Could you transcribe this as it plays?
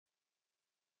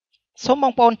សូមប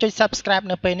ងប្អូនចុច Subscribe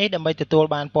នៅពេលនេះដើម្បីទទួល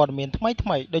បានព័ត៌មានថ្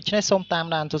មីៗដូច្នេះសូមតាម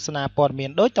ដានទស្សនាព័ត៌មាន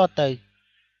ដូចតទៅ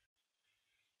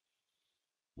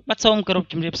បាទសូមគោរព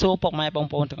ជំរាបសួរពុកម៉ែបង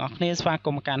ប្អូនទាំងអស់គ្នាស្វាគ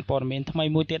មន៍កាន់ព័ត៌មានថ្មី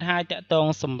មួយទៀតហើយតាក់ទង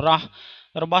សម្រស់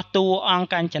របស់តួអង្គ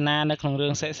កញ្ចនានៅក្នុងរឿ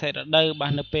ងសិសិរដូវបា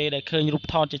ទនៅពេលដែលឃើញរូប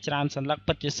ថតជាច្រើនសន្លឹក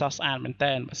ពិតជាស្រស់ស្អាតមែន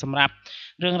ទែនសម្រាប់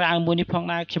រឿងរ៉ាវមួយនេះផង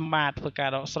ដែរខ្ញុំបាទធ្វើការ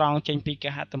ដកស្រង់ចេញពីគេ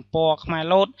ហទំព័រខ្មែរ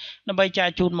លោតដើម្បីចែក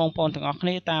ជូនបងប្អូនទាំងអស់គ្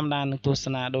នាតាមដាននិងទស្ស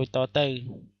នាដូចតទៅ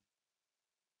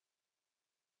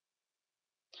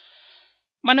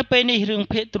មកនៅពេលនេះរឿង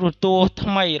ភាគទូរទស្សន៍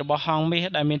ថ្មីរបស់ហងមាស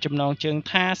ដែលមានចំណងជើង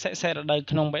ថាសិសិរដូវ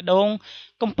ក្នុងបេះដូង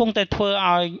កំពុង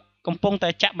តែ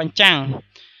ចាក់បញ្ចាំង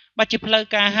បើជាផ្លូវ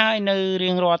ការហើយនៅរៀ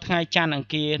ងរាល់ថ្ងៃច័ន្ទអង្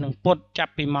គារនិងពុធចា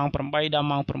ប់ពីម៉ោង8ដល់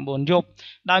ម៉ោង9យប់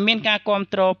ដោយមានការគ្រប់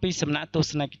គ្រងពីសំណាក់ទស្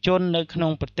សនិកជននៅក្នុ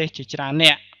ងប្រទេសជាច្រើនអ្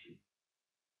នក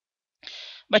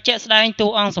បើជាក់ស្ដែងតួ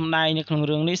អង្គសម្ដែងនៅក្នុង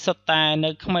រឿងនេះសុទ្ធតែ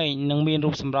នៅក្មេងនិងមានរូ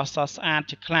បសម្រស់ស្រស់ស្អាត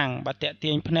ជាខ្លាំងបើតាក់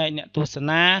ទាញភ្នែកអ្នកទស្ស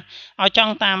នាឲ្យច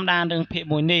ង់តាមដានរឿងភាគ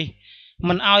មួយនេះ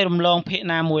មិនឲ្យរំលងភាគ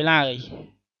ណាមួយឡើយ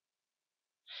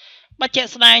បើជាក់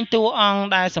ស្ដែងតួអង្គ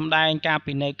ដែលសម្ដែងកាល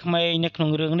ពីនៅក្មេងនៅក្នុង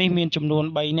រឿងនេះមានចំនួន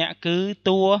3នាក់គឺ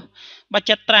តួបច្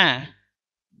ចិត្រា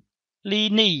លី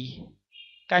នី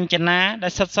កញ្ចនាដែ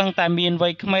លសុទ្ធសឹងតែមានវ័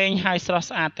យក្មេងហើយស្រស់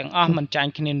ស្អាតទាំងអស់មិនចា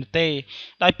ញ់គ្នានោះទេ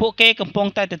ដោយពួកគេកំពុង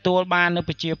តែទទួលបាននូវ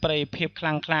ប្រជាប្រិយភាពខ្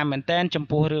លាំងក្លាមែនទែនចំ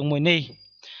ពោះរឿងមួយនេះ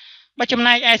បើចំ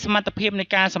ណែកឯសមត្ថភាពនៃ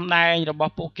ការសម្ដែងរប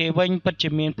ស់ពួកគេវិញពិតជា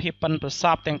មានភាពប៉ិនប្រស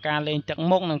ប់ទាំងការលេងទឹក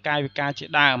មុខនិងកាយវិការជា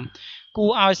ដើមគួ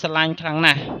រឲ្យស្រឡាញ់ខ្លាំង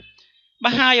ណាស់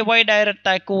បើហើយអ្វីដែលរឹត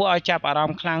តែគួរឲ្យចាប់អារ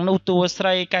ម្មណ៍ខ្លាំងនោះតួស្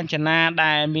រីកញ្ចនា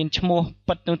ដែលមានឈ្មោះ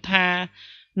ពិតនោះថា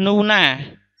នូណា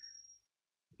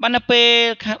បាននៅពេល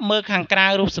មើលខាងក្រៅ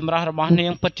រូបសម្រស់របស់នា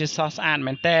ងពិតជាស្រស់ស្អាត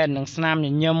មែនទែននិងស្នាមញ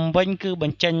ញឹមវិញគឺប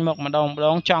ញ្ចេញមកម្ដ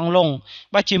ងចង់លង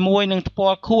បើជាមួយនឹងថ្ពា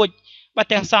ល់ខួចបើ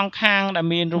ទាំងសងខាងដែល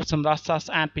មានរូបសម្រស់ស្រស់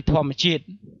ស្អាតពីធម្មជាតិ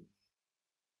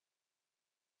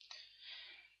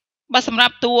បើសម្រា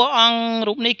ប់តួអង្គ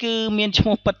រូបនេះគឺមានឈ្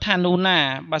មោះពិតថានូណា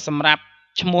បើសម្រាប់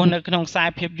ឈ្មោះនៅក្នុងខ្សែ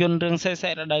ភាពយន្តរឿងសិសិ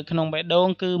រដូវក្នុងបេះដូង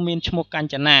គឺមានឈ្មោះក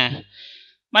ញ្ចនា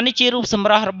បាទនេះជារូបសម្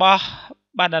រស់របស់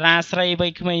បាតារាស្រីវ័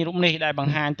យក្មេងរូបនេះដែលប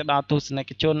ង្ហាញទៅដល់ទស្សនិ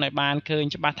កជនឲ្យបានឃើញ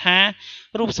ច្បាស់ថា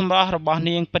រូបសម្រស់របស់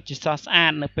នាងពិតជាស្រស់ស្អា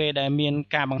តនៅពេលដែលមាន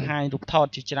ការបង្ហាញរូបថត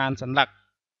ជាច្រើនសន្លឹក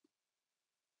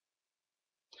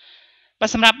បាទ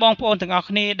សម្រាប់បងប្អូនទាំងអស់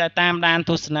គ្នាដែលតាមដាន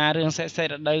ទស្សនារឿងសិសិ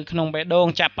រដូវក្នុងបេះដូង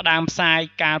ចាប់ផ្ដើមផ្សាយ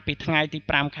កាលពីថ្ងៃទី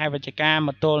5ខែវិច្ឆិកាម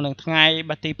កទល់នឹងថ្ងៃ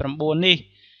ទី9នេះ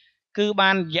គឺ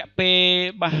បានរយៈពេល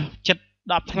ជិត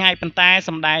10ថ្ងៃប៉ុន្តែស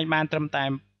ម្ដែងបានត្រឹមតែ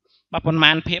ប៉ុន្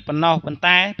មានភាគប៉ុណ្ណោះប៉ុន្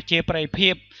តែប្រជាប្រិយភា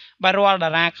ពបាទរាល់តា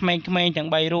រាក្មេងៗទាំង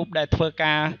3រូបដែលធ្វើ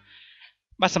ការ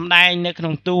បាទសម្ដែងនៅក្នុ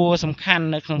ងតួសំខាន់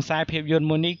នៅក្នុងខ្សែភាពយន្ត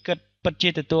មួយនេះគិតពិតជា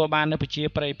ទទួលបាននូវប្រជា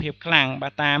ប្រិយភាពខ្លាំងបា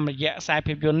ទតាមរយៈខ្សែ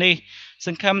ភាពយន្តនេះស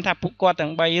ង្ឃឹមថាពួកគាត់ទាំ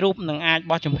ង3រូបនឹងអាច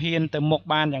បោះជំហានទៅមុខ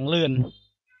បានយ៉ាងលឿន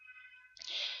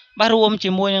បាទរួម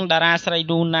ជាមួយនឹងតារាស្រី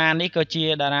ឌូណានេះក៏ជា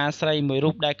តារាស្រីមួយរូ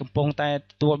បដែលកំពុងតែ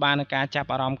ទទួលបាននូវការចាប់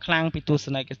អារម្មណ៍ខ្លាំងពីទស្ស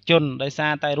និកជនដោយសា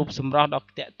រតែរូបសម្រស់ដ៏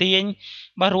ទាក់ទាញ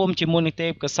បាទរួមជាមួយនឹងទេ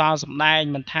ពកោសល្យសម្ដែង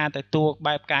មិនថាតែតួ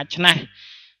បែបការឆ្នះ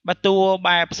បាទតួ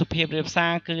បែបសុភាពរាបសា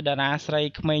រគឺតារាស្រី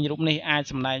ក្មេងរូបនេះអាច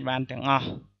សម្ដែងបានទាំងអស់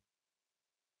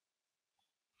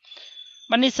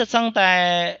បាទនេះសុទ្ធសឹងតែ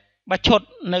បាទឈុត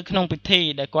នៅក្នុងពិធី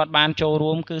ដែលគាត់បានចូល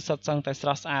រួមគឺសុទ្ធសឹងតែស្រ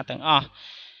ស់ស្អាតទាំងអស់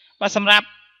បាទសម្រាប់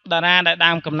តារាដែល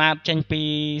ដើមកំណើតចេញពី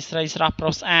ស្រីស្រស់ប្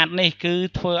រុសស្អាតនេះគឺ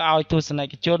ធ្វើឲ្យទស្សនិ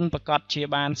កជនប្រកាសជា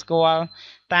បានស្គាល់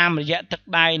តាមរយៈទឹក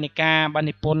ដៃនៃការបាន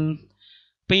និពន្ធ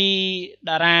ពី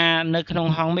តារានៅក្នុង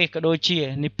ហង្សមាសក៏ដូចជា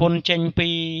និពន្ធចេញពី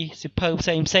សិភៅផ្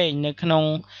សេងនៅក្នុង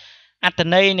អត្ថ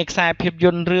ន័យនៃខ្សែភាពយ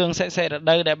ន្តរឿងសិសិរ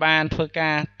ដូវដែលបានធ្វើ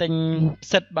ការទិញ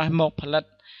សិទ្ធិរបស់មកផលិត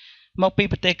មកពី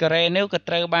ប្រទេសកូរ៉េនេះក៏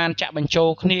ត្រូវបានចាក់បញ្ចូល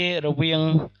គ្នារវាង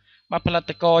បាទផលិ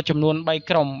តករចំនួន3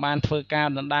ក្រុមបានធ្វើការ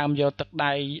ដណ្ដើមយកទឹក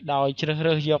ដៃដោយជ្រើស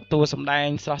រើសយកតួសម្ដែង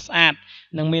ស្រស់ស្អាត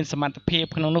និងមានសមត្ថភាព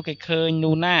ក្នុងនោះគេឃើញ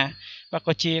នូណាបាទ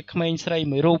ក៏ជាក្មេងស្រី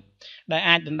មួយរូបដែល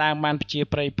អាចដណ្ដើមបានប្រជា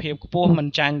ប្រិយភាពខ្ពស់មិន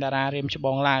ចាញ់តារារៀមច្ប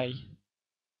ងឡើយ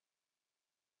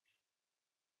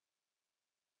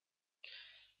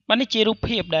បាទនេះជារូប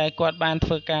ភាពដែលគាត់បានធ្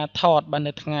វើការថតបាទ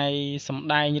នៅថ្ងៃសម្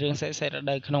ដែងរឿងសិសិរ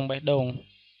ដូវក្នុងបេះដូង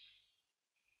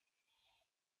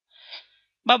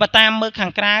បើតាមមើលខា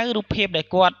ងក្រៅរូបភាពដែល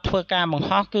គាត់ធ្វើការបង្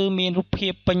ហោះគឺមានរូបភា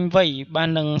ពពេញវ័យបាទ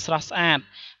នឹងស្រស់ស្អាត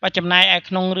បាទចំណែកឯ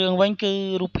ក្នុងរឿងវិញគឺ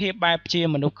រូបភាពបែបជា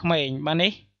មនុស្សក្មេងបាទ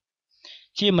នេះ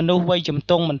ជាមនុស្សវ័យជំ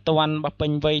ទង់មិនទាន់បាទពេ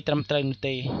ញវ័យត្រឹមត្រូវនោះ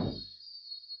ទេ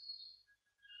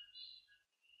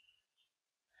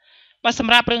បាទស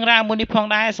ម្រាប់រឿងរ៉ាវមួយនេះផង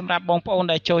ដែរសម្រាប់បងប្អូន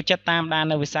ដែលចូលចិត្តតាមដាន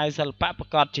នៅវិស័យសិល្បៈប្រ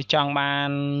កាសជាចង់បាន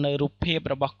នៅរូបភាព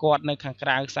របស់គាត់នៅខាងក្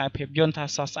រៅខ្សែភាពយន្តថា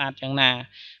ស្រស់ស្អាតយ៉ាងណា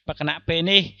បកណៈពេល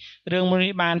នេះរឿងមួយ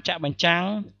នេះបានចាក់បញ្ចាំង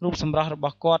រូបសម្រស់រប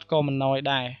ស់គាត់ក៏មិនណយ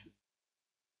ដែរ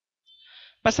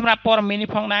បាទសម្រាប់ព័ត៌មាននេះ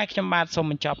ផងដែរខ្ញុំបាទសូម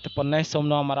បញ្ចប់តែប៉ុណ្ណេះសូម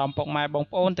នាំអារម្មណ៍ពុកម៉ែបង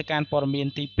ប្អូនទៅកាន់ព័ត៌មាន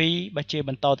ទី2បើជាប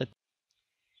ន្តទៅ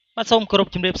បាទសូមគោរព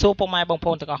ជំរាបសួរពុកម៉ែបងប្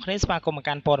អូនទាំងអស់គ្នាស្វាគមន៍មក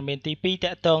កាន់ព័ត៌មានទី2ត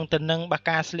កតងទៅនឹងបា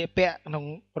ការស្លៀកពាក់ក្នុង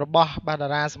របស់បាតា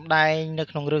រាសម្ដែងនៅ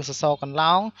ក្នុងរឿងសសរកន្ល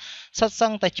ងសិតសឹ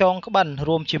ងតែចងក្បិន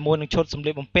រួមជាមួយនឹងឈុតសម្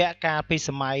លៀកបំពាក់កាលពីស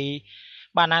ម័យ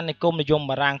បានអានិគមនិយម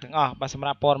បារាំងទាំងអស់បាទសម្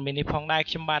រាប់ព័ត៌មាននេះផងដែរ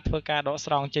ខ្ញុំបាទធ្វើការដក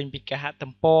ស្រង់ចេញពីគេហ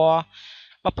ទំព័រ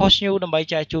បាទ Post News ដើម្បី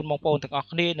ចែកជូនបងប្អូនទាំងអស់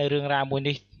គ្នានៅរឿងរ៉ាវមួយ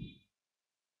នេះ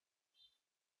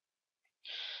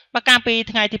បាទកាលពី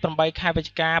ថ្ងៃទី8ខែវិច្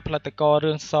ឆិកាផលិតករ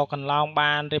រឿងសសរកន្លង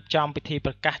បានរៀបចំពិធី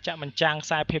ប្រកាសចាក់បញ្ចាំងខ្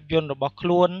សែភាពយន្តរបស់ខ្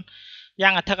លួនយ៉ា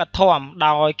ងអធិកអធម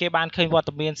ដោយគេបានឃើញវត្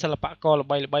តមានសិល្បករល្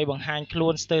បីៗបង្ហាញខ្លួ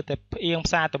នស្ទើរតែផ្អៀង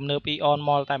ផ្សារទំនើប Eon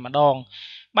Mall តែម្ដង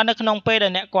បាទនៅក្នុងពេលដែ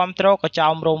លអ្នកគាំទ្រក៏ចោ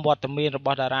មរោមវត្តមានរប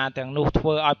ស់តារាទាំងនោះធ្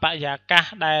វើឲ្យបរិយាកាស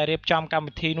ដែលរៀបចំកម្ម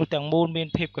វិធីនោះទាំងមូលមាន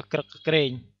ភាពកក្រឹកកក្រែ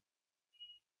ង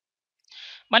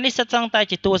បាទនេះសិតសឹងតែ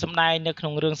ជាតួសម្ដែងនៅក្នុ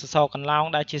ងរឿងសសរកន្លង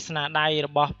ដែលជាស្នាដៃរ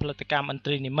បស់ផលិតកម្មឥន្ទ្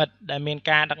រីនិមិត្តដែលមាន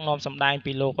ការដឹកនាំសម្ដែង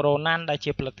ពីលោករ៉ូណាន់ដែល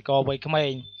ជាផលិតករវ័យក្មេ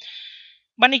ង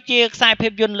បាទនេះជាខ្សែភា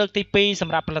ពយន្តលើកទី2ស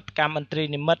ម្រាប់ផលិតកម្មឥន្ទ្រី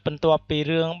និមិត្តបន្ទាប់ពី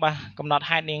រឿងបាទកំណត់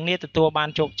ហេតុនាងនាថទទួលបាន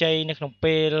ជោគជ័យនៅក្នុង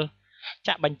ពេល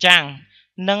ចាក់បញ្ចាំង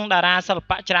និងតារាសិល្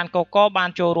បៈច្រើនកកបាន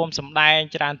ចូលរួមសម្ដែង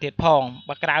ច្រើនទៀតផង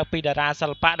បើក្រៅពីតារាសិ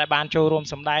ល្បៈដែលបានចូលរួម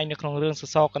សម្ដែងនៅក្នុងរឿងស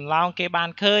សរកន្លងគេបាន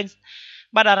ឃើញ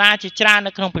បាទតារាជាច្រើន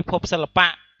នៅក្នុងពិភពសិល្បៈ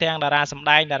ទាំងតារាសម្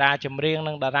ដែងតារាចម្រៀង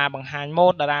និងតារាបង្ហាញម៉ូ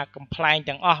ដតារាកំ pl ែង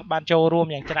ទាំងអស់បានចូលរួម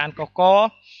យ៉ាងច្រើនកក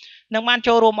និងបាន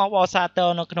ចូលរួមអបអរសាទរ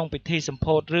នៅក្នុងពិធីសម្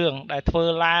ពោធរឿងដែលធ្វើ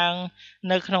ឡើង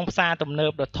នៅក្នុងផ្សារទំនើ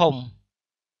បដ៏ធំ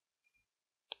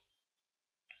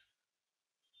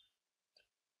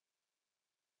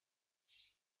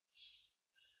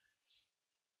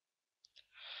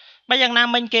បើយ៉ាងណា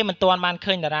មិញគេមិនទាន់បាន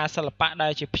ឃើញតារាសិល្បៈដែ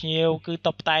លជាភ្ញៀវគឺ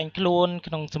តុបតែងខ្លួន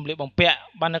ក្នុងសម្លៀកបំពាក់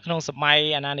បាននៅក្នុងសម័យ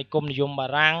អាណានិគមនិយមបា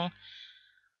រាំង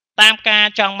តាមការ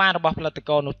ចង់បានរបស់ផលិតក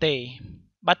រនោះទេ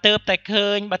បាទទើបតែឃើ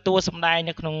ញបាទតួសម្ដែង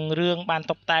នៅក្នុងរឿងបាន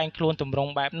តុបតែងខ្លួនទម្រ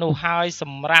ង់បែបនោះហើយស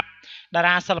ម្រាប់តា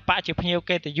រាសិល្បៈជាភ្ញៀវ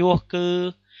កិត្តិយសគឺ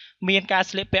មានការ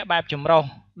ស្លៀកពាក់បែបចម្រុះ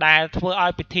ដែលធ្វើឲ្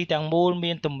យពិធីទាំងមូល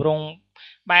មានទម្រង់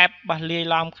បែបបះលាយ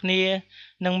ឡំគ្នា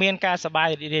និងមានការសប្បាយ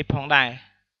រីករាយផងដែរ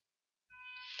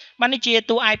បាទនេះជា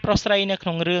តួឯកប្រុសស្រីនៅក្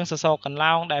នុងរឿងសសរកន្ល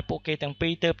ងដែលពួកគេទាំងពី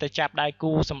រទើបតែចាប់ដៃ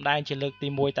គូសម្ដែងជាលើកទី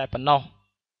1តែប៉ុណ្ណោះ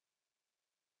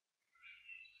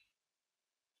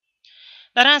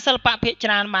តារាសិល្បៈភាគច្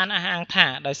រើនបានអះអាងថា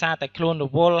ដោយសារតែខ្លួនរ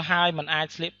វល់ហើយមិនអាច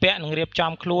ស្លៀកពាក់និងរៀប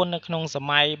ចំខ្លួននៅក្នុងស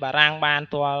ម័យបារាំងបាន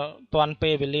ទាន់ពេ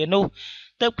លវេលានោះ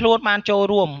ទើបខ្លួនបានចូល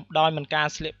រួមដោយមិនការ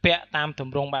ស្លៀកពាក់តាមទ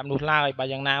ម្រង់បែបនោះឡើយបើ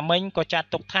យ៉ាងណាមិញក៏ចាត់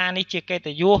ទុកថានេះជាកិត្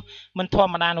តិយសមិនធ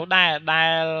ម្មតានោះដែរដែ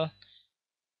ល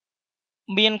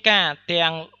មានការទាំ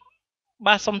ង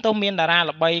បាទសុំទោសមានតារា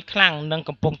ល្បីខ្លាំងនិង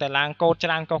កំពុងតែឡើងកោតច្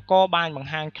រើនកកបានបង្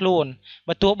ហាញខ្លួន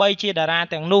បើទោះបីជាតារា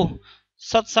ទាំងនោះ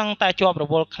សុទ្ធសឹងតែជាប់រ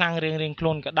វល់ខ្លាំងរៀងៗខ្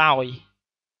លួនក៏ដោយ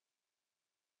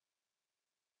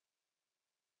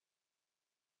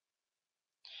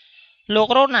លោក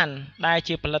រ៉ូណាន់ដែល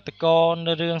ជាផលិតករ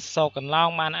នៅរឿងសសរកន្លង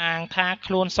បានអាងថា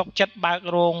ខ្លួនសុខចិត្តបើក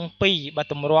រោង2បើ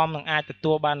ទម្រាំនឹងអាចទ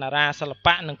ទួលបានតារាសិល្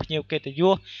បៈនិងភ្ញៀវកិត្តិយ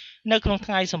សនៅក្នុង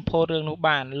ថ្ងៃសម្ពោធរឿងនោះ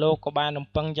បានលោកក៏បានរំ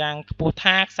ពឹងយ៉ាងខ្ពស់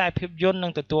ថាខ្សែភាពយន្តនឹ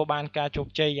ងទទួលបានការជោគ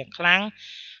ជ័យយ៉ាងខ្លាំង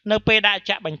នៅពេលដាក់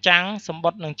ចាក់បញ្ចាំងសម្ប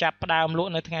ត្តិនឹងចាប់ផ្ដើមល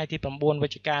ក់នៅថ្ងៃទី9វិ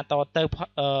ច្ឆិកាតទៅ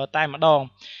តែម្ដង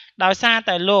ដោយសារ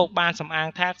តែលោកបានសម្អាង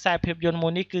ថាខ្សែភាពយន្តមួ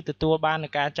យនេះគឺទទួលបាននឹ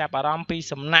ងការចាប់អារម្មណ៍ពី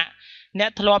សំណាក់អ្នក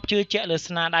ធ្លាប់ជឿជាក់លើ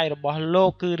ស្នាដៃរបស់លោក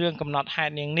គឺរឿងកំណត់ហេ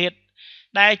តុនាងនាថ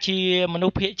ដែលជាមនុ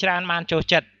ស្សភាគច្រើនបានចូល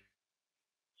ចិត្ត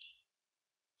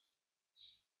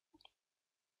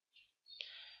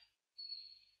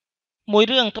មួយ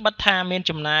រឿងត្បិតថាមាន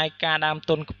ចំណាយការដើម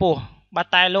ទុនខ្ពស់បាទ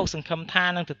តែលោកសង្ឃឹមថា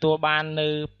នឹងទទួលបាននៅ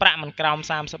ប្រាក់មិនក្រោម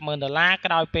$30,000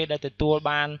ក្រោយពេលដែលទទួល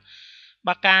បាន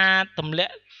បាការទម្លា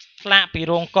ក់ស្លាកពី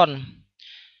រោងកុន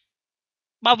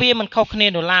បើវាមិនខុសគ្នា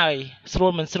នោះឡើយស្រួ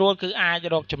លមិនស្រួលគឺអាច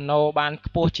រកចំណូលបាន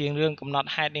ខ្ពស់ជាងរឿងកំណត់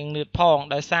ហេតុនាងនាថផង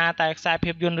ដោយសារតែខ្សែ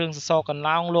ភាពយន្តរឿងសសរកន្ល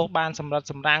ងលោកបានសម្រិត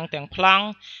សម្រាំងទាំងប្លង់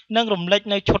និងរំលេច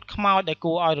នៅឈុតខ្មោចដែល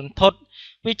គួរឲ្យរន្ធត់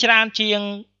វាច្រើនជាង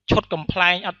ឈុតកំ pl ែ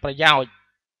ងអត់ប្រយោជន៍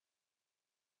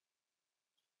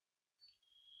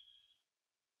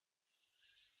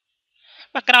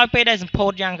បាទក្រោយពេលដែលសម្ពោ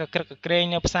ធយ៉ាងកក្រឹកកក្រែង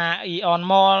នៅផ្សារ Eon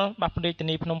Mall បាទរាជធា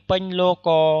នីភ្នំពេញលោក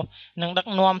ក៏នឹងដឹក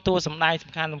នាំតួសម្ដែង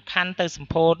សំខាន់ទៅស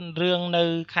ម្ពោធរឿងនៅ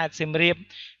ខេត្តសៀមរាប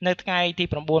នៅថ្ងៃទី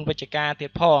9វិច្ឆិកាទៀ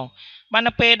តផងបាទ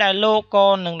នៅពេលដែលលោកក៏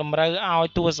នឹងតម្រូវឲ្យ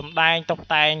តួសម្ដែងតុប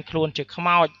តែងខ្លួនជាខ្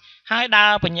មោចហើយដើ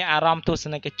របញ្ញាអារម្មណ៍ទស្ស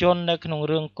និកជននៅក្នុង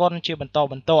រឿងកុនជាបន្ត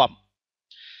បន្ទាប់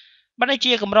បាទនេះ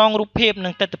ជាកម្រងរូបភាពនិ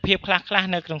ងទិដ្ឋភាពខ្លះៗ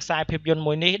នៅក្នុងខ្សែភាពយន្ត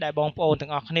មួយនេះដែលបងប្អូនទាំ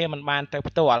ងអស់គ្នាមិនបានទៅ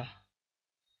ផ្ទាល់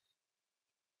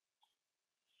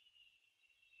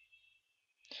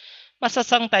បើសិន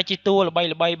សឹងតែជាតួល្បី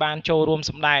ៗបានចូលរួម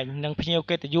សម្ដែងនិងភ្ញៀវ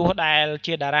កិត្តិយសដែល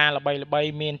ជាតារាល្បី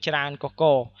ៗមានច្រើនកក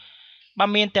បើ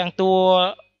មានទាំងតួ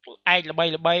ឯកល្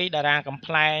បីៗតារាកំ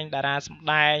pl ែងតារាសម្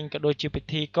ដែងក៏ដូចជាពិ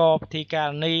ធីករពិធីកា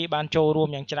រិនីបានចូលរួម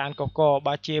យ៉ាងច្រើនកក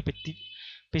បើជា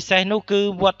ពិសេសនោះគឺ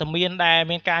វត្តមានដែល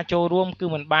មានការចូលរួមគឺ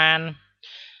មិន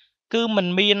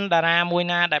មានតារាមួយ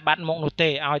ណាដែលបាត់មុខនោះទេ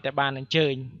ឲ្យតែបានអញ្ជើ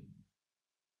ញ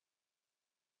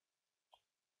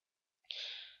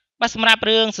បាទសម្រាប់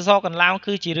រឿងសសរកន្លង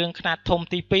គឺជារឿងខ្នាតធំ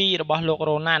ទី2របស់លោក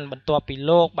រ៉ូណាន់បន្ទាប់ពី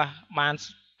លោកបាន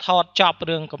ថតចប់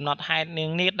រឿងកំណត់ហេតុនាង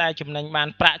នាថដែលចំណេញបាន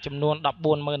ប្រាក់ចំនួន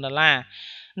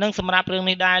$140,000និងសម្រាប់រឿង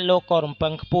នេះដែរលោកក៏រំពឹ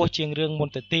ងខ្ពស់ជាងរឿងមុន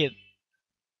ទៅទៀត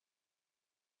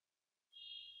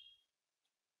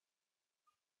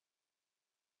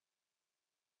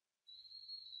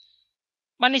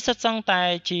បាទនេះសុទ្ធសឹងតែ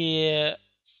ជា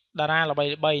តារាល្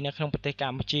បីៗនៅក្នុងប្រទេសក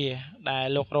ម្ពុជាដែល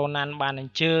លោករ៉ូណាន់បានអ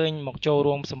ញ្ជើញមកចូល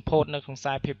រួមសម្ពោធនៅក្នុងខ្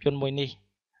សែភាពយន្តមួយនេះ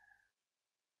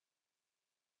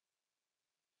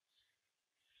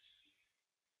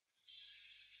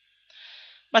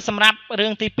បាទសម្រាប់រឿ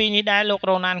ងទី2នេះដែរលោក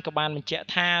រ៉ូណាន់ក៏បានបញ្ជាក់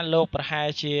ថាលោកប្រហែល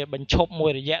ជាបញ្ឈប់មួ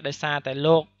យរយៈដោយសារតែ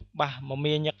លោកម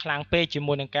មាញឹកខ្លាំងពេកជា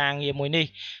មួយនឹងការងារមួយនេះ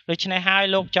ដូច្នេះហើយ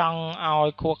លោកចង់ឲ្យ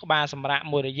ខួរក្បាលសម្រាប់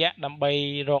មួយរយៈដើម្បី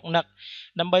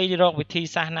រកវិធី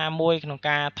សាស្ត្រណាមួយក្នុង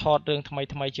ការថតរឿងថ្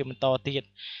មីជាបន្តទៀត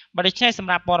បាទដូច្នេះស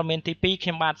ម្រាប់ព័ត៌មានទី2ខ្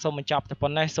ញុំបាទសូមបញ្ចប់តែប៉ុ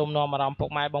ណ្ណេះសូមនាំអារម្មណ៍ពុក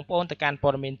ម៉ែបងប្អូនទៅកាន់ព័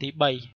ត៌មានទី3